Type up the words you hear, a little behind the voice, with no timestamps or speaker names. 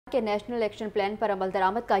के national action plan पर अमल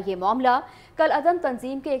दरामद का ये मामला। कल अदम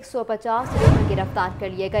तंजीम के 150 रुकन गिरफ्तार कर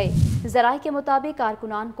लिए गए। ज़राए के मुताबिक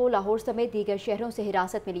कारकुनान को लाहौर समेत दीगर शहरों से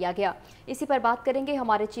हिरासत में लिया गया। इसी पर बात करेंगे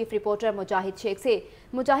हमारे चीफ रिपोर्टर मुजाहिद शेख से।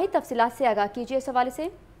 मुजाहिद, तफसीलात से आगाह कीजिए इस हवाले से।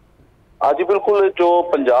 हाँ जी बिल्कुल, जो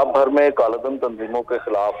पंजाब भर में कालाधन तंजीमों के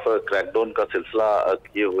खिलाफ क्रैकडाउन का सिलसिला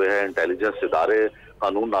किए हुए हैं इंटेलिजेंस इदारे,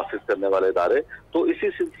 कानून नाफिज करने वाले इदारे, तो इसी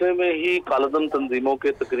सिलसिले में ही कालाधन तंजीमों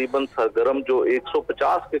के तकरीबन सरगर्म जो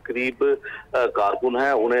 150 के करीब कारकुन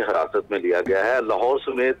हैं उन्हें हिरासत में लिया गया है। लाहौर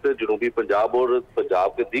समेत जनूबी पंजाब और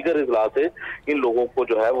पंजाब के दीगर इजला से इन लोगों को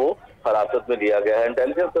जो है वो हिरासत में लिया गया है।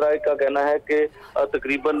 इंटेलिजेंस सराय का कहना है कि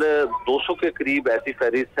तकरीबन 200 के करीब ऐसी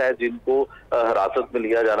फहरिस्त है जिनको हिरासत में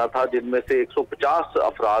लिया जाना था, जिनमें से 150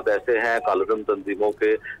 अफराद ऐसे हैं कालाधन तंजीमों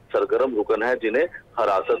के सरगर्म रुकन हैं जिन्हें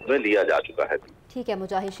हिरासत में लिया जा चुका है। ठीक है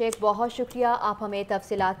मुजाहिद शेख, बहुत शुक्रिया, आप हमें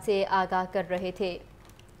तफसीलात से आगाह कर रहे थे।